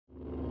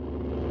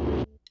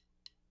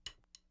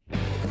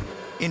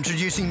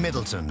Introducing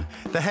Middleton,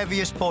 the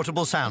heaviest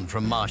portable sound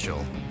from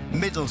Marshall.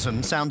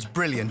 Middleton sounds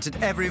brilliant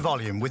at every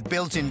volume with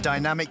built-in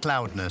dynamic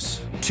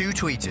loudness. 2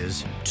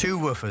 tweeters, 2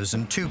 woofers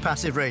and 2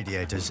 passive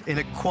radiators in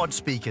a quad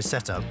speaker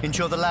setup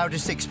ensure the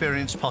loudest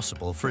experience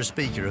possible for a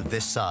speaker of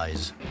this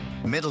size.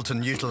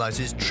 Middleton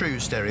utilises True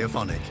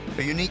Stereophonic,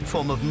 a unique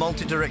form of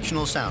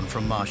multi-directional sound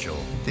from Marshall.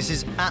 This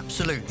is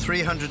absolute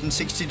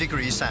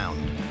 360-degree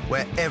sound,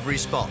 where every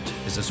spot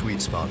is a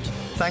sweet spot.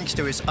 Thanks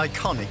to its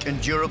iconic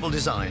and durable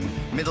design,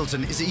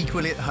 Middleton is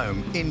equally at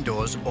home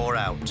indoors or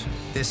out.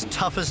 This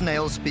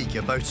tough-as-nails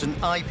speaker boasts an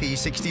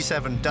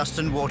IP67 dust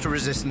and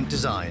water-resistant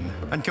design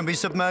and can be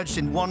submerged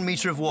in 1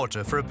 metre of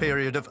water for a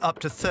period of up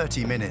to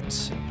 30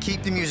 minutes.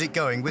 Keep the music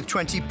going with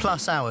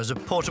 20+ hours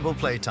of portable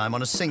playtime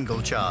on a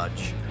single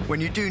charge. When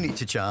you do need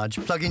to charge,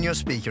 plug in your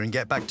speaker and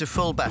get back to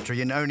full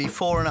battery in only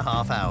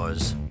 4.5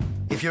 hours.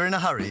 If you're in a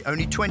hurry,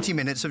 only 20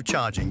 minutes of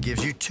charging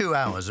gives you 2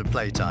 hours of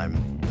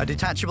playtime. A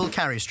detachable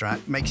carry strap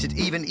makes it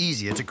even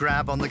easier to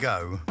grab on the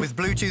go. With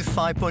Bluetooth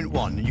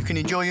 5.1, you can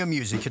enjoy your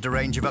music at a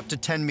range of up to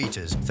 10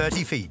 meters,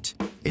 30 feet.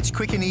 It's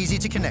quick and easy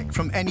to connect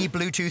from any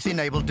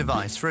Bluetooth-enabled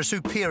device for a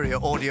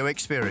superior audio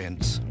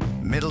experience.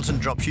 Middleton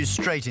drops you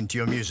straight into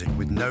your music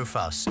with no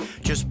fuss.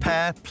 Just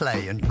pair,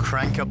 play, and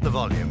crank up the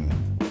volume.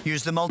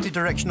 Use the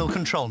multi-directional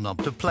control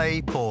knob to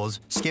play,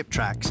 pause, skip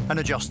tracks, and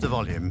adjust the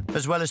volume,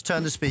 as well as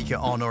turn the speaker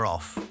on or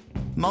off.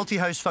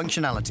 Multi-host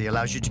functionality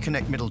allows you to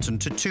connect Middleton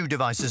to 2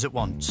 devices at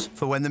once,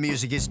 for when the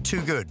music is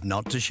too good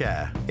not to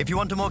share. If you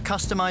want a more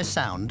customized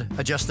sound,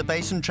 adjust the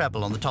bass and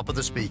treble on the top of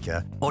the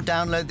speaker, or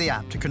download the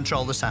app to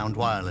control the sound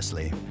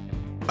wirelessly.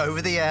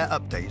 Over-the-air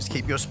updates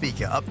keep your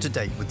speaker up to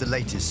date with the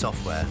latest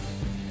software.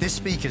 This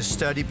speaker's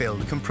sturdy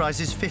build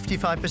comprises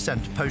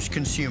 55%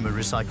 post-consumer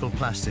recycled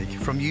plastic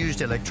from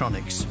used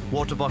electronics,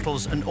 water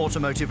bottles and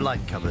automotive light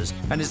covers,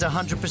 and is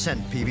 100%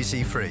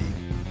 PVC-free.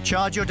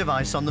 Charge your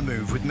device on the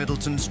move with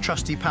Middleton's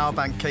trusty power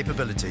bank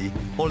capability,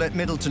 or let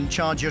Middleton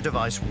charge your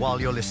device while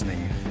you're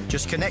listening.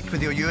 Just connect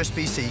with your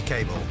USB-C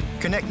cable.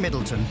 Connect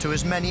Middleton to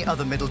as many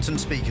other Middleton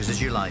speakers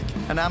as you like,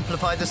 and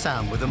amplify the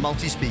sound with a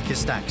multi-speaker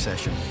stack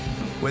session.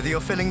 Whether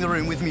you're filling the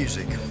room with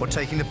music or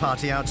taking the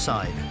party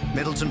outside,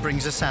 Middleton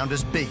brings a sound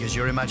as big as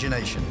your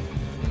imagination.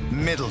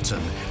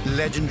 Middleton,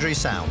 legendary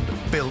sound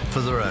built for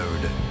the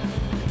road.